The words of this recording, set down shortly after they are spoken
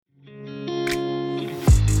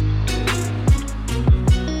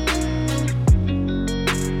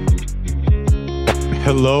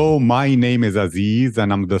Hello, my name is Aziz,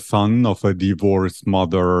 and I'm the son of a divorced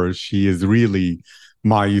mother. She is really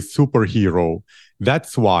my superhero.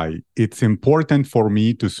 That's why it's important for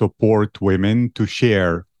me to support women to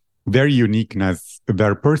share their uniqueness,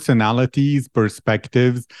 their personalities,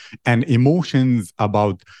 perspectives, and emotions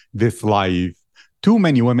about this life. Too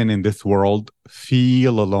many women in this world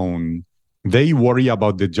feel alone. They worry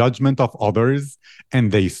about the judgment of others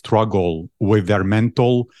and they struggle with their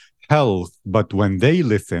mental health. But when they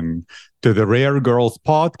listen to the Rare Girls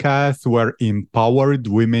podcast, where empowered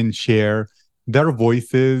women share their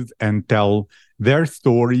voices and tell their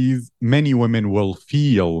stories, many women will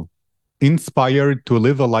feel inspired to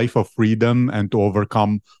live a life of freedom and to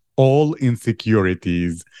overcome all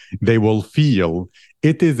insecurities. They will feel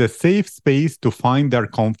it is a safe space to find their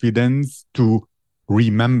confidence, to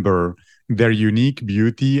remember their unique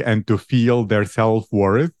beauty, and to feel their self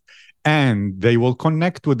worth. And they will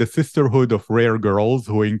connect with the sisterhood of rare girls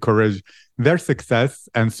who encourage their success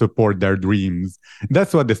and support their dreams.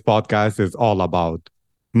 That's what this podcast is all about.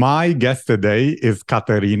 My guest today is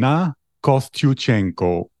Kateryna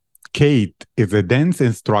Kostiuchenko. Kate is a dance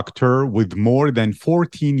instructor with more than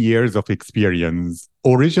 14 years of experience.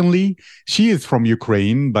 Originally, she is from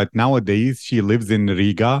Ukraine, but nowadays she lives in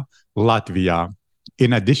Riga, Latvia.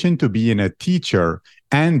 In addition to being a teacher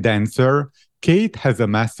and dancer, Kate has a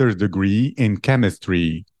master's degree in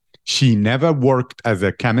chemistry. She never worked as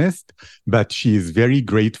a chemist, but she is very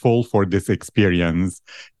grateful for this experience.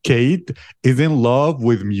 Kate is in love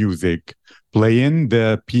with music, playing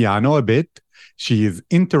the piano a bit. She is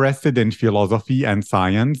interested in philosophy and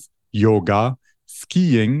science, yoga,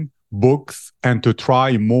 skiing, books, and to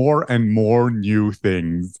try more and more new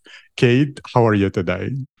things. Kate, how are you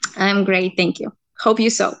today? I'm great, thank you. Hope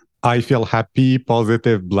you so. I feel happy,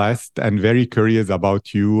 positive, blessed, and very curious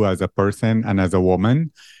about you as a person and as a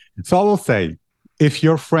woman. So I will say, if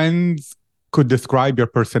your friends could describe your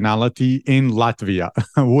personality in Latvia,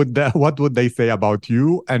 what would they say about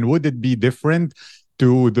you? And would it be different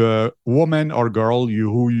to the woman or girl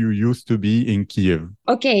who you used to be in Kiev?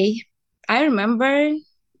 Okay, I remember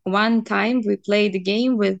one time we played a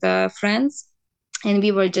game with friends and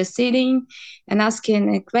we were just sitting and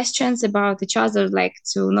asking questions about each other, like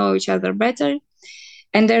to know each other better.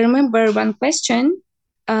 And I remember one question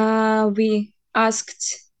we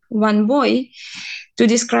asked one boy to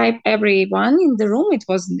describe everyone in the room. It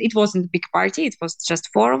wasn't a big party, it was just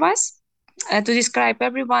four of us, to describe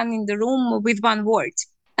everyone in the room with one word.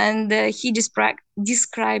 And he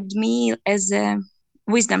described me as a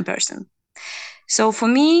wisdom person. So for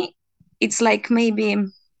me, it's like maybe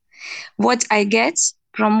what I get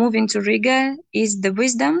from moving to Riga is the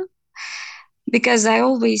wisdom, because I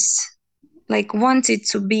always like wanted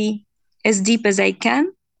to be as deep as I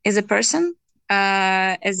can as a person,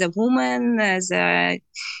 as a woman, as a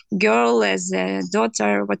girl, as a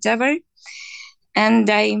daughter, whatever. And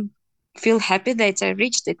I feel happy that I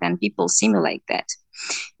reached it and people see me like that.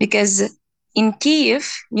 Because in Kiev,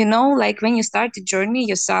 like when you start the journey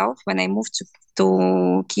yourself, when I moved to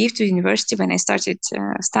Kiev, to university, when I started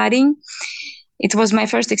studying, it was my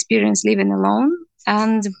first experience living alone.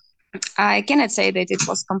 And I cannot say that it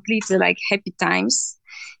was completely like happy times,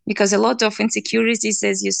 because a lot of insecurities,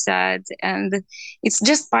 as you said, and it's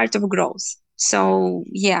just part of growth. So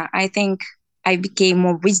yeah, I think I became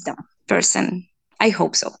more wisdom person. I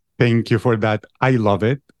hope so. Thank you for that. I love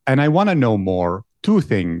it. And I want to know more. Two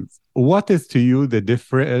things. What is to you the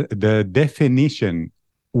definition?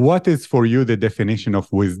 What is for you the definition of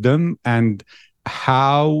wisdom, and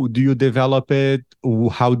how do you develop it?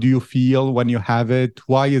 How do you feel when you have it?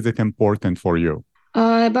 Why is it important for you?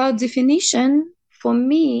 About definition, for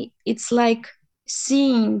me, it's like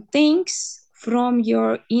seeing things from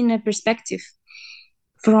your inner perspective,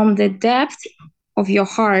 from the depth of your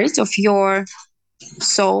heart, of your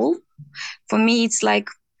soul. For me, it's like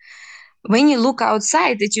when you look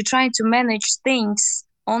outside, that you try to manage things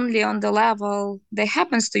only on the level that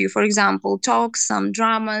happens to you. For example, talks, some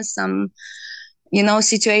drama, some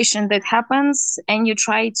situation that happens, and you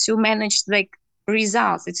try to manage like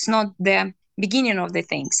results. It's not the beginning of the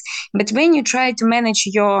things, but when you try to manage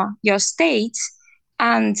your state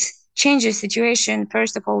and change the situation,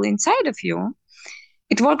 first of all inside of you,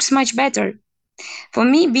 it works much better. For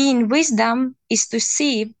me, being wisdom is to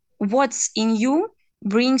see what's in you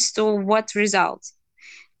brings to what result.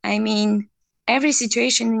 I mean, every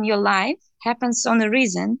situation in your life happens on a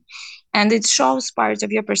reason, and it shows parts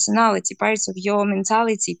of your personality, parts of your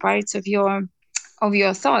mentality, parts of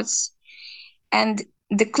your thoughts. And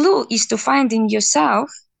the clue is to find in yourself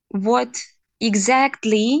what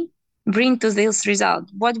exactly bring to this result,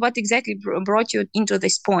 what exactly brought you into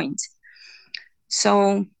this point.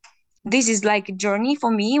 So this is like a journey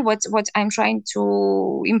for me, what I'm trying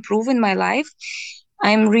to improve in my life.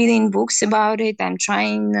 I'm reading books about it. I'm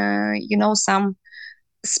trying some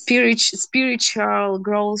spiritual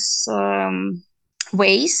growth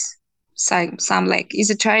ways, some like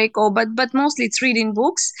esoteric, or but mostly it's reading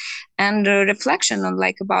books and reflection on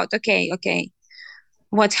like about okay,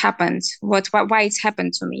 what happened, why it's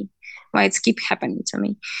happened to me, why it's keep happening to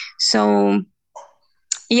me. So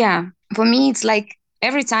yeah, for me it's like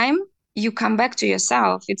every time you come back to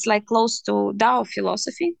yourself, it's like close to Taoic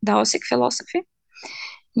philosophy.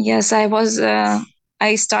 Yes,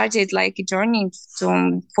 I started like a journey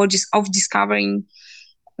for just of discovering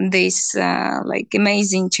this like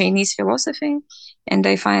amazing Chinese philosophy, and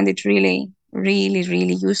I find it really, really,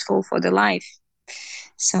 really useful for the life.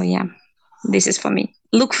 So yeah, this is for me.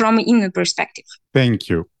 Look from inner perspective. Thank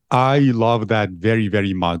you. I love that very,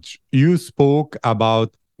 very much. You spoke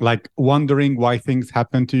about like wondering why things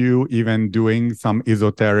happen to you, even doing some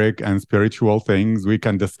esoteric and spiritual things. We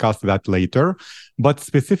can discuss that later. But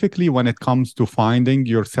specifically, when it comes to finding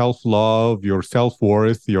your self love, your self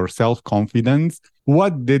worth, your self confidence,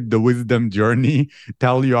 what did the wisdom journey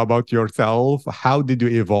tell you about yourself? How did you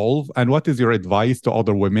evolve? And what is your advice to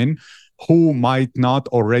other women who might not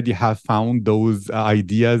already have found those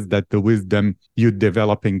ideas that the wisdom you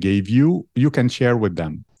developing gave you? You can share with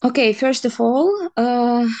them. Okay, first of all,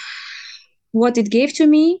 what it gave to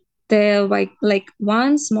me, the like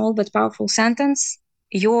one small but powerful sentence: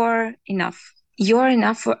 you're enough. You're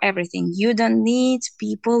enough for everything. You don't need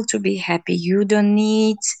people to be happy. You don't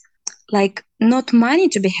need like not money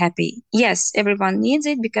to be happy. Yes, everyone needs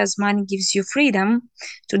it because money gives you freedom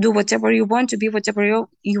to do whatever you want, to be whatever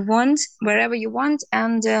you want, wherever you want,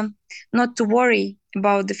 and not to worry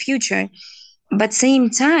about the future. But same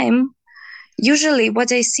time, usually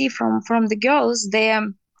what I see from the girls, they're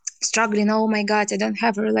struggling. Oh my God, I don't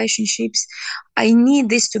have relationships. I need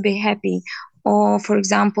this to be happy. Or for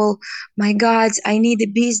example, my God, I need a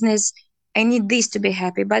business. I need this to be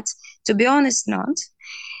happy. But to be honest, not.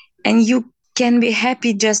 And you can be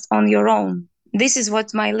happy just on your own. This is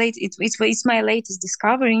what it's my latest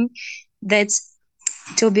discovering, that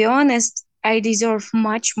to be honest, I deserve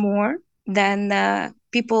much more than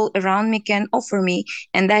people around me can offer me,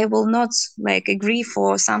 and I will not like agree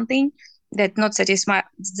for something that not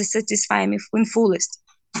satisfy me in fullest.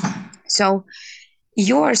 So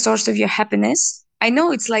your source of your happiness, I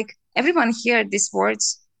know it's like everyone hear these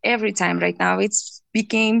words every time right now. It's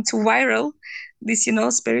became too viral, this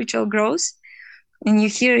spiritual growth, and you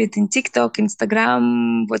hear it in TikTok,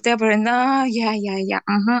 Instagram, whatever, and yeah,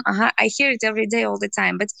 I hear it every day, all the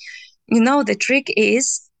time. But the trick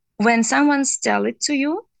is when someone's tell it to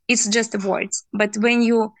you, it's just the words. But when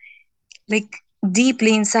you like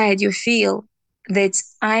deeply inside, you feel that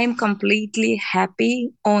I'm completely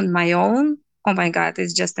happy on my own. Oh my God,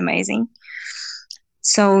 it's just amazing.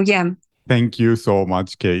 So yeah. Thank you so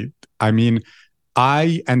much, Kate. I mean,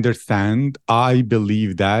 I understand, I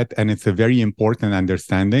believe that, and it's a very important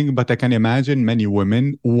understanding. But I can imagine many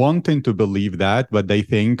women wanting to believe that, but they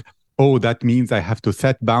think, oh, that means I have to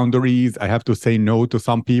set boundaries. I have to say no to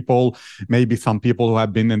some people. Maybe some people who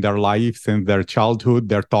have been in their life since their childhood,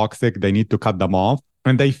 they're toxic. They need to cut them off.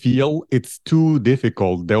 And they feel it's too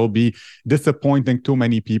difficult. They will be disappointing too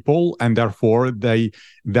many people. And therefore,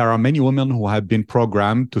 there are many women who have been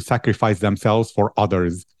programmed to sacrifice themselves for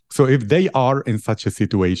others. So if they are in such a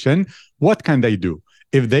situation, what can they do?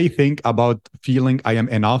 If they think about feeling I am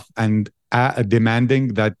enough and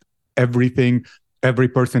demanding that everything, every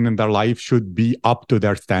person in their life should be up to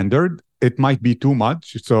their standard, it might be too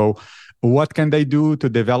much. So what can they do to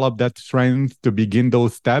develop that strength to begin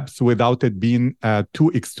those steps without it being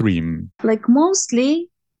too extreme? Like mostly,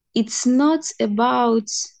 it's not about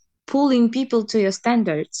pulling people to your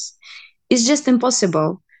standards. It's just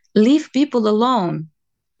impossible. Leave people alone.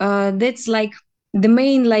 That's like the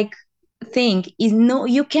main like thing is, no,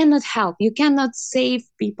 you cannot help, you cannot save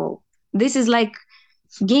people. This is like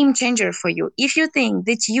game changer for you. If you think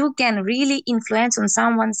that you can really influence on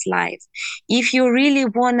someone's life, if you really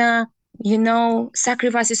wanna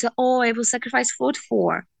sacrifice yourself, oh, I will sacrifice food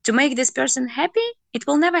for to make this person happy, it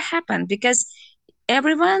will never happen, because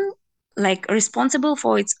everyone like responsible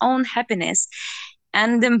for its own happiness.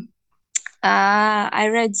 And I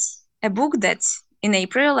read a book that in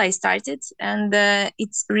April I started, and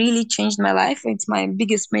it's really changed my life. It's my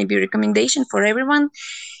biggest maybe recommendation for everyone.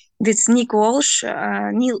 This Neil Walsh,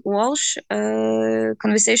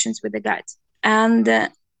 Conversations with the God. And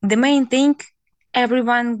the main thing,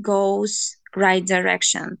 everyone goes right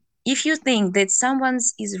direction. If you think that someone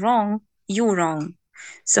is wrong, you're wrong.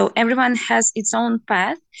 So everyone has its own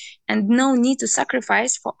path and no need to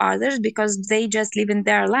sacrifice for others because they just live in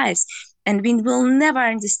their lives. And we will never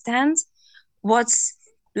understand what's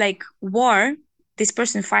like war this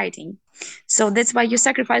person fighting. So that's why your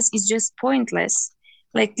sacrifice is just pointless.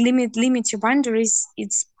 Like limit your boundaries.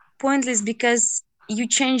 It's pointless because you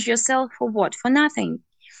change yourself for what? For nothing.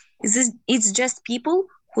 It's just people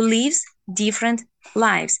who lives different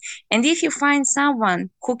lives. And if you find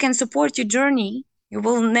someone who can support your journey, you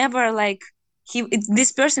will never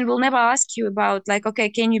this person will never ask you about like, okay,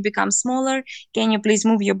 can you become smaller? Can you please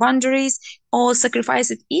move your boundaries or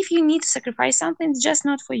sacrifice it? If you need to sacrifice something, it's just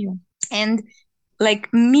not for you. And like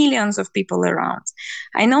millions of people around.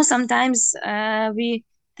 I know sometimes we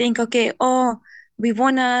think, okay, oh, we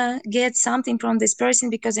want to get something from this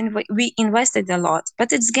person because we invested a lot,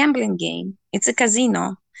 but it's gambling game. It's a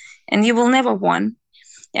casino and you will never win.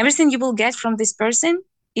 Everything you will get from this person,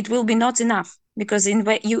 it will be not enough because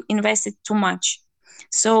you invested too much.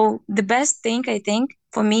 So the best thing I think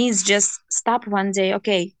for me is just stop one day.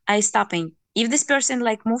 Okay, I stopping. If this person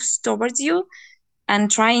like moves towards you, and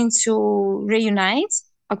trying to reunite,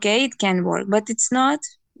 okay, it can work, but it's not,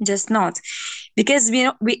 just not, because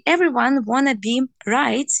we everyone want to be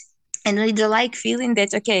right, and we don't like feeling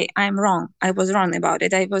that, okay, I'm wrong, I was wrong about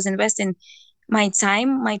it, I was investing my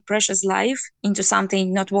time, my precious life into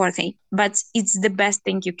something not worthy, but it's the best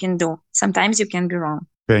thing you can do. Sometimes you can be wrong.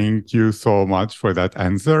 Thank you so much for that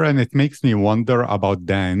answer. And it makes me wonder about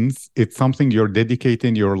dance. It's something you're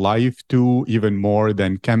dedicating your life to even more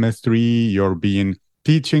than chemistry. You're being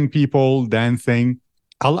teaching people dancing.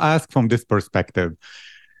 I'll ask from this perspective.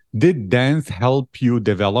 Did dance help you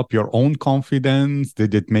develop your own confidence?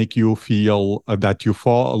 Did it make you feel that you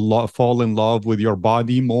fall in love with your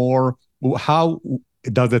body more? How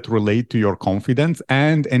does it relate to your confidence?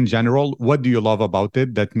 And in general, what do you love about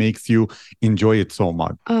it that makes you enjoy it so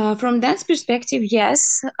much? From dance perspective,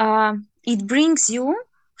 yes, it brings you.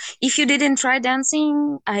 If you didn't try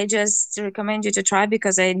dancing, I just recommend you to try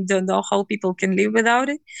because I don't know how people can live without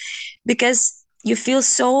it. Because you feel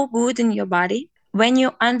so good in your body when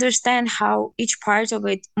you understand how each part of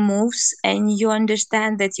it moves and you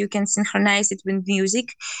understand that you can synchronize it with music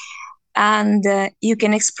and you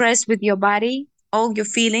can express with your body all your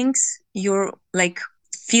feelings you're like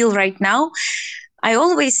feel right now. I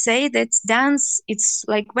always say that dance, it's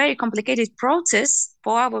like very complicated process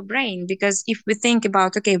for our brain because if we think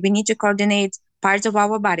about, okay, we need to coordinate parts of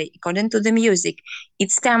our body according to the music,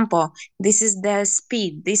 its tempo, this is the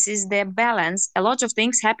speed, this is the balance. A lot of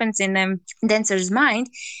things happens in a dancer's mind,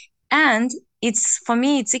 and it's for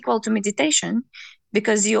me it's equal to meditation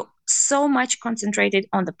because you so much concentrated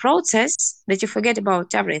on the process that you forget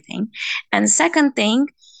about everything. And second thing,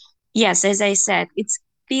 yes, as I said, it's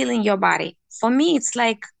feeling your body. For me, it's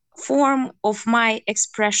like form of my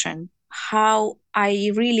expression, how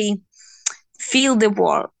I really feel the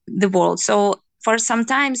world. So for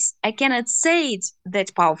sometimes I cannot say it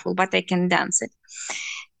that powerful, but I can dance it.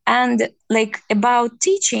 And like about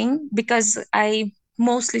teaching, because I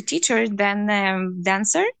mostly teacher than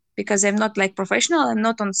dancer, because I'm not like professional. I'm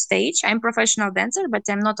not on stage. I'm professional dancer, but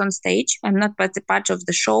I'm not on stage. I'm not part of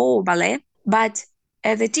the show or ballet. But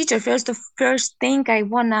as a teacher, first thing I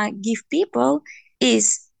wanna give people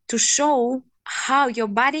is to show how your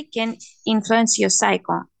body can influence your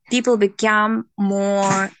cycle. People become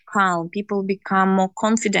more calm. People become more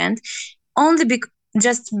confident. Only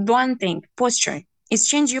just one thing, posture. It's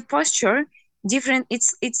change your posture. Different.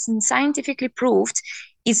 It's scientifically proved.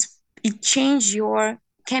 It change your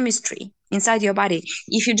chemistry inside your body.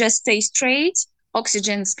 If you just stay straight,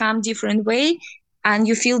 oxygens come different way and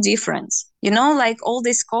you feel different. Like all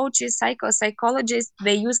these coaches, psychologists,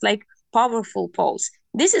 they use like powerful pose.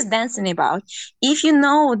 This is dancing about. If you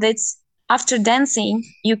know that after dancing,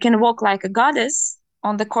 you can walk like a goddess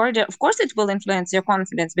on the corridor, of course it will influence your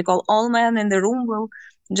confidence because all men in the room will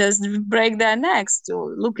just break their necks to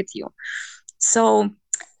look at you. So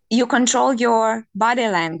you control your body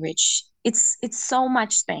language. It's so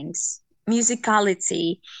much things.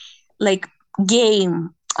 Musicality, like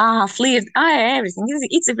game, flirt, everything.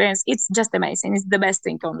 It's just amazing. It's the best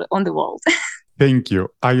thing on the world. Thank you.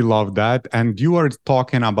 I love that. And you are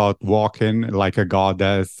talking about walking like a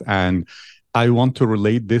goddess. And I want to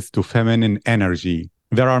relate this to feminine energy.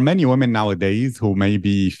 There are many women nowadays who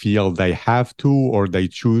maybe feel they have to or they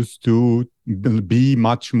choose to be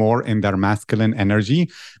much more in their masculine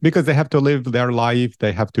energy because they have to live their life,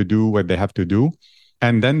 they have to do what they have to do.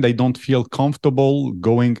 And then they don't feel comfortable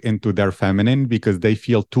going into their feminine because they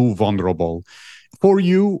feel too vulnerable. For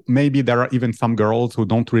you, maybe there are even some girls who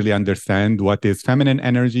don't really understand what is feminine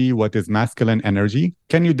energy, what is masculine energy.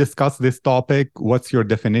 Can you discuss this topic? What's your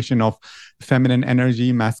definition of feminine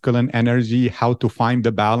energy, masculine energy, how to find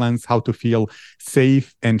the balance, how to feel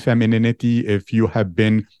safe in femininity if you have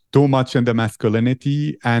been too much in the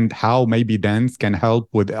masculinity, and how maybe dance can help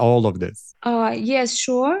with all of this? Yes,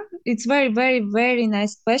 sure. It's very, very, very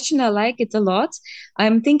nice question. I like it a lot.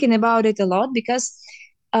 I'm thinking about it a lot because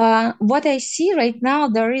what I see right now,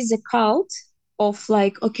 there is a cult of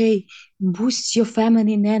like, okay, boost your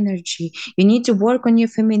feminine energy. You need to work on your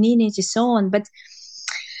femininity, so on. But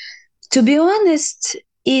to be honest,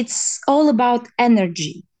 it's all about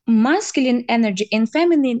energy. Masculine energy and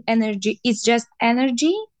feminine energy is just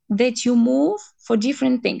energy that you move for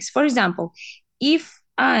different things. For example, if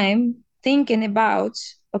I'm thinking about,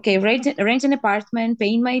 okay, rent an apartment,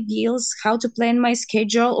 paying my bills, how to plan my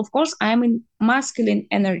schedule, of course, I'm in masculine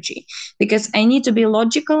energy because I need to be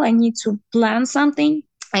logical. I need to plan something.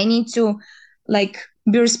 I need to like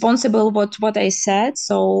be responsible what I said.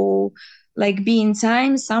 So like be in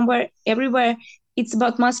time somewhere everywhere, it's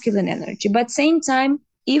about masculine energy. But same time,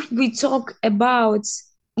 if we talk about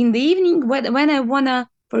in the evening when I wanna,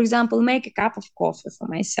 for example, make a cup of coffee for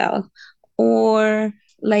myself, or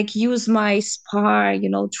like use my spa,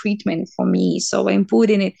 treatment for me, so I'm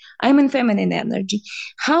putting it, I'm in feminine energy.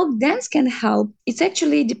 How dance can help, it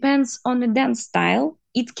actually depends on the dance style.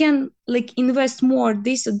 It can like invest more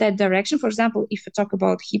this or that direction. For example, if you talk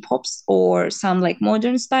about hip hops or some like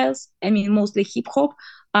modern styles, I mean mostly hip hop,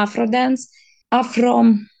 afro dance,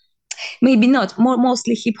 afro, maybe not more,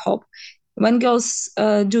 mostly hip hop. When girls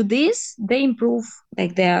do this, they improve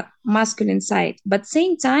like their masculine side, but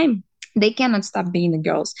same time they cannot stop being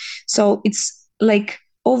girls. So it's like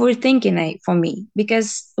overthinking for me,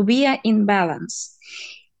 because we are in balance.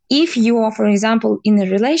 If you are, for example, in a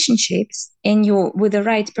relationships and you're with the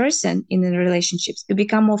right person in the relationships, you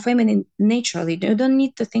become more feminine naturally. You don't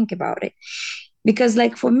need to think about it. Because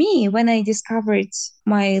like for me, when I discovered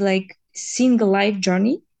my like single life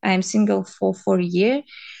journey, I'm single for a year,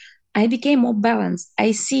 I became more balanced.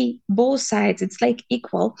 I see both sides. It's like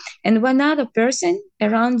equal. And when another person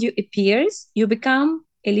around you appears, you become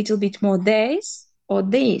a little bit more this or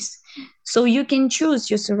this. So you can choose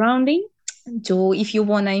your surrounding to if you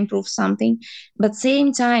want to improve something, but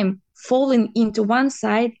same time falling into one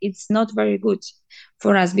side, it's not very good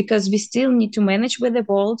for us, because we still need to manage with the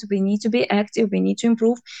world, we need to be active, we need to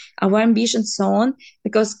improve our ambitions, so on.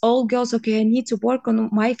 Because all girls, okay, I need to work on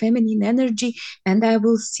my feminine energy and I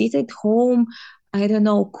will sit at home, I don't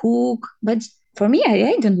know, cook. But for me,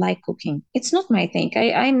 I don't like cooking. It's not my thing.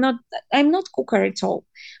 I'm not cooker at all.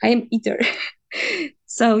 I am eater.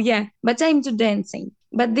 So yeah, but I'm to dancing.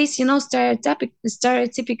 But this,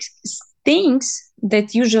 stereotypic things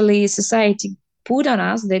that usually society put on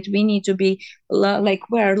us, that we need to be like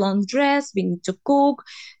wear long dress, we need to cook,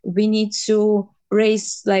 we need to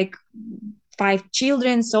raise like 5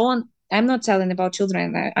 children, so on. I'm not telling about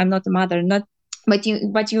children. I'm not a mother, not, but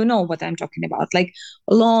you know what I'm talking about, like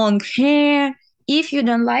long hair. If you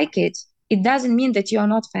don't like it, it doesn't mean that you are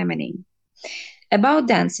not feminine. About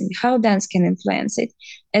dancing, how dance can influence it.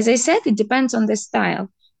 As I said, it depends on the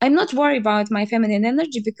style. I'm not worried about my feminine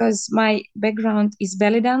energy because my background is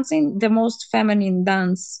belly dancing, the most feminine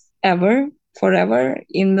dance ever, forever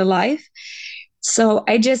in the life. So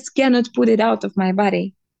I just cannot put it out of my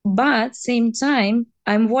body. But same time,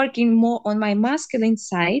 I'm working more on my masculine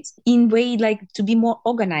side in way like to be more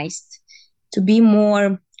organized, to be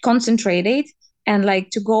more concentrated, and like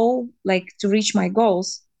to go like to reach my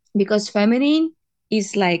goals. Because feminine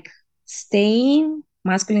is like staying,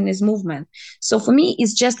 masculine is movement. So for me,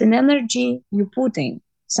 it's just an energy you put in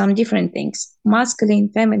some different things. Masculine,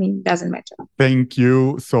 feminine, doesn't matter. Thank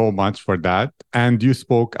you so much for that. And you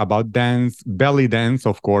spoke about dance. Belly dance,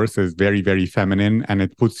 of course, is very, very feminine and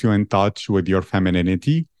it puts you in touch with your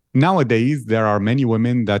femininity. Nowadays, there are many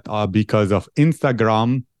women that are, because of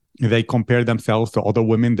Instagram, they compare themselves to other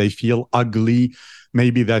women. They feel ugly.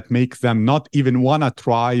 Maybe that makes them not even want to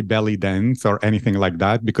try belly dance or anything like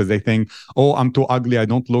that, because they think, oh, I'm too ugly. I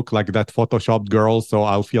don't look like that Photoshopped girl. So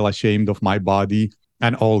I'll feel ashamed of my body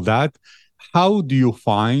and all that. How do you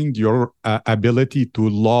find your ability to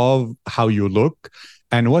love how you look?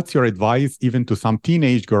 And what's your advice even to some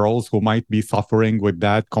teenage girls who might be suffering with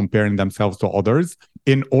that, comparing themselves to others,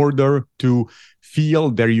 in order to feel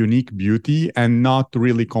their unique beauty and not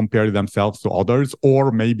really compare themselves to others?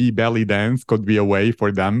 Or maybe belly dance could be a way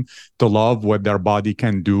for them to love what their body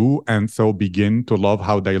can do, and so begin to love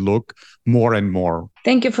how they look more and more.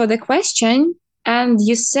 Thank you for the question. And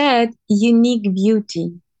you said unique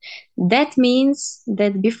beauty. That means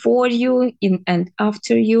that before you in and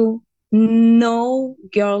after you, no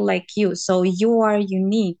girl like you. So you are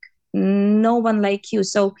unique. No one like you.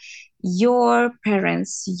 So your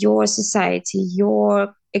parents, your society,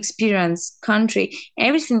 your experience, country,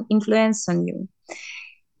 everything influence on you.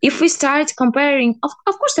 If we start comparing, of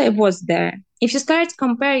course I was there. If you start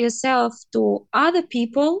compare yourself to other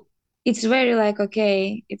people, it's very like,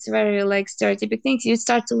 okay, it's very like stereotypic things, you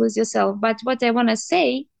start to lose yourself. But what I want to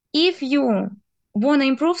say, if you want to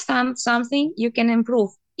improve something, you can improve.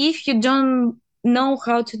 If you don't know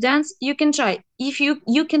how to dance, you can try. If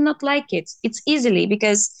you cannot like it, it's easily,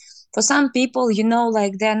 because for some people,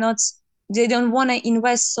 like they don't want to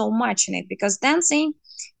invest so much in it, because dancing,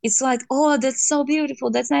 it's like, oh, that's so beautiful,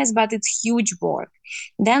 that's nice, but it's huge work.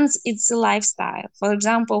 Dance, it's a lifestyle. For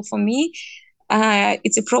example, for me,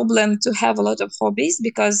 it's a problem to have a lot of hobbies,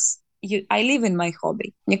 because I live in my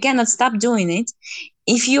hobby. You cannot stop doing it.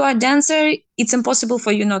 If you are a dancer, it's impossible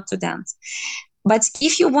for you not to dance. But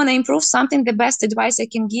if you want to improve something, the best advice I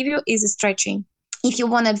can give you is stretching. If you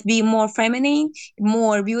want to be more feminine,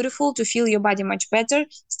 more beautiful, to feel your body much better,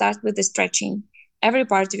 start with the stretching. Every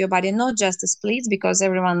part of your body, not just the splits, because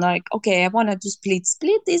everyone like, okay, I want to do split.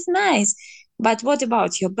 Split is nice. But what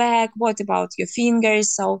about your back? What about your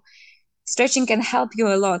fingers? So stretching can help you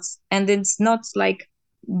a lot. And it's not like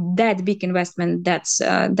that big investment that's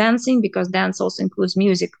dancing, because dance also includes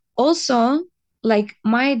music. Also, like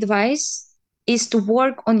my advice is to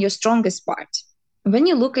work on your strongest part. When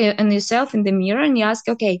you look at yourself in the mirror and you ask,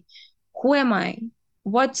 okay, who am I?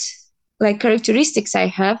 What like characteristics I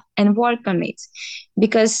have, and work on it.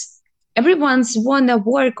 Because everyone's wanna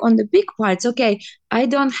work on the big parts. Okay, I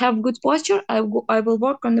don't have good posture. I will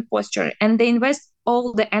work on the posture, and they invest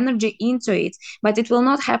all the energy into it. But it will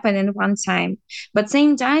not happen in one time. But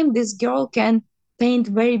same time, this girl can paint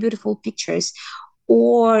very beautiful pictures,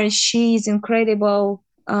 or she's incredible,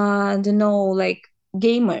 don't know, like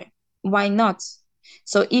gamer. Why not?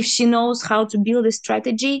 So if she knows how to build a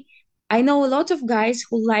strategy, I know a lot of guys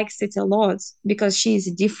who likes it a lot, because she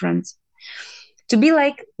is different. To be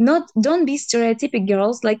like, not, don't be stereotypic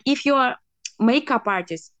girls. Like if you are makeup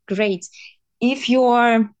artist, great. If you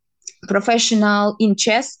are professional in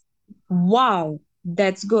chess, wow,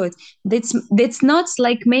 that's good. That's not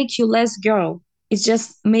like make you less girl, it's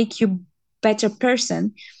just make you better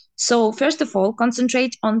person. So first of all,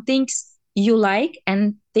 concentrate on things you like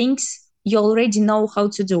and things you already know how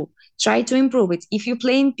to do. Try to improve it. If you're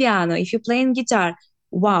playing piano, if you're playing guitar,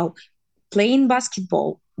 wow. Playing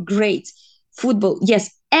basketball, great. Football,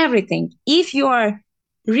 yes, everything. If you are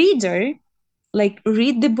reader, like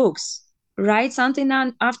read the books, write something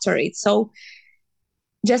on after it. So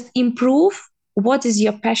just improve what is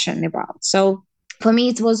your passion about. So for me,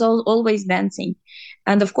 it was always dancing.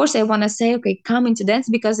 And of course, I want to say, okay, come into dance,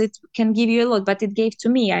 because it can give you a lot, but it gave to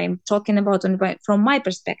me. I'm talking about from my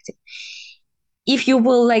perspective. If you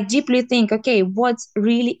will like deeply think, okay, what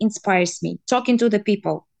really inspires me? Talking to the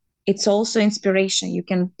people, it's also inspiration. You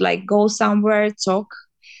can like go somewhere, talk,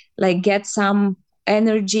 like get some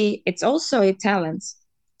energy. It's also a talent.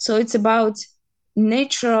 So it's about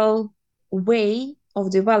natural way of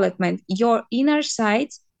development. Your inner side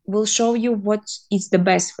will show you what is the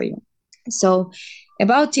best for you. So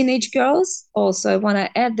about teenage girls, also I want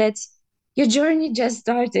to add that your journey just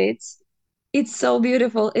started. It's so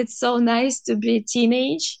beautiful. It's so nice to be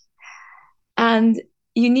teenage, and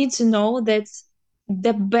you need to know that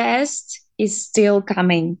the best is still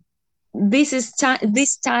coming. These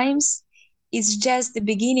times is just the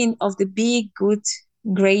beginning of the big, good,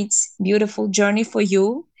 great, beautiful journey for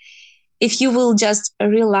you. If you will just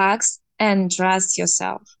relax and trust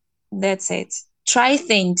yourself, that's it. Try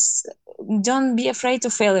things. Don't be afraid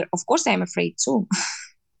of failure. Of course, I'm afraid too.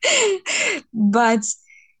 But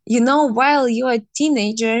while you're a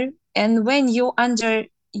teenager and when you're under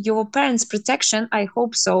your parents' protection, I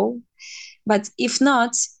hope so. But if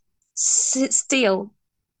not, still,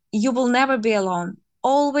 you will never be alone.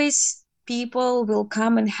 Always people will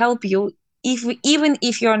come and help you. Even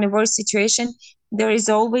if you're in a worse situation, there is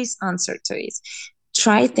always answer to it.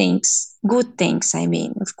 Try things, good things. I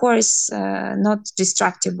mean, of course, not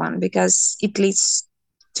destructive one, because it leads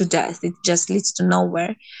to death. It just leads to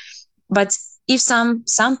nowhere. But if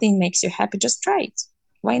something makes you happy, just try it.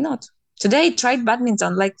 Why not? Today I tried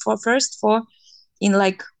badminton, like for in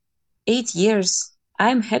like 8 years.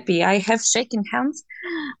 I'm happy. I have shaken hands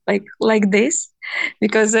like this,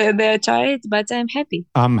 because they're tired, but I'm happy.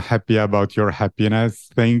 I'm happy about your happiness.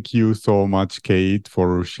 Thank you so much, Kate,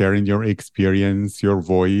 for sharing your experience, your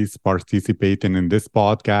voice, participating in this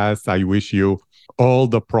podcast. I wish you all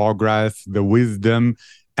the progress, the wisdom,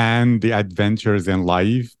 and the adventures in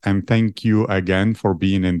life. And thank you again for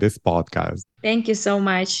being in this podcast. Thank you so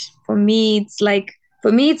much. For me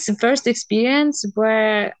it's the first experience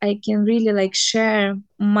where I can really like share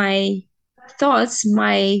my thoughts,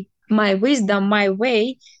 my wisdom, my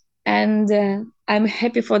way, and I'm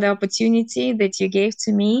happy for the opportunity that you gave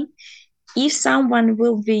to me. If someone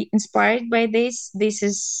will be inspired by this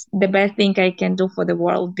is the best thing I can do for the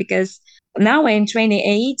world, because now I'm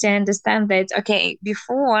 28. I understand that, okay,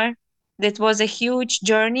 before that was a huge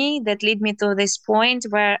journey that led me to this point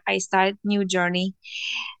where I start new journey.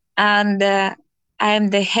 And I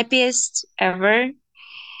am the happiest ever.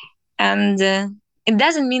 And it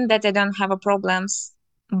doesn't mean that I don't have a problems,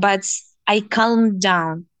 but I calm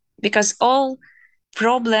down, because all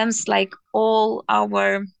problems, like all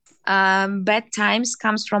our bad times,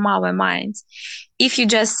 comes from our minds. If you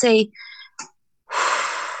just say,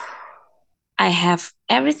 I have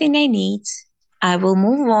everything I need, I will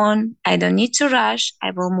move on, I don't need to rush,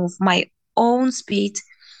 I will move my own speed,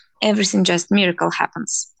 everything, just miracle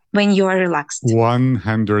happens when you are relaxed.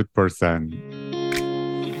 100%.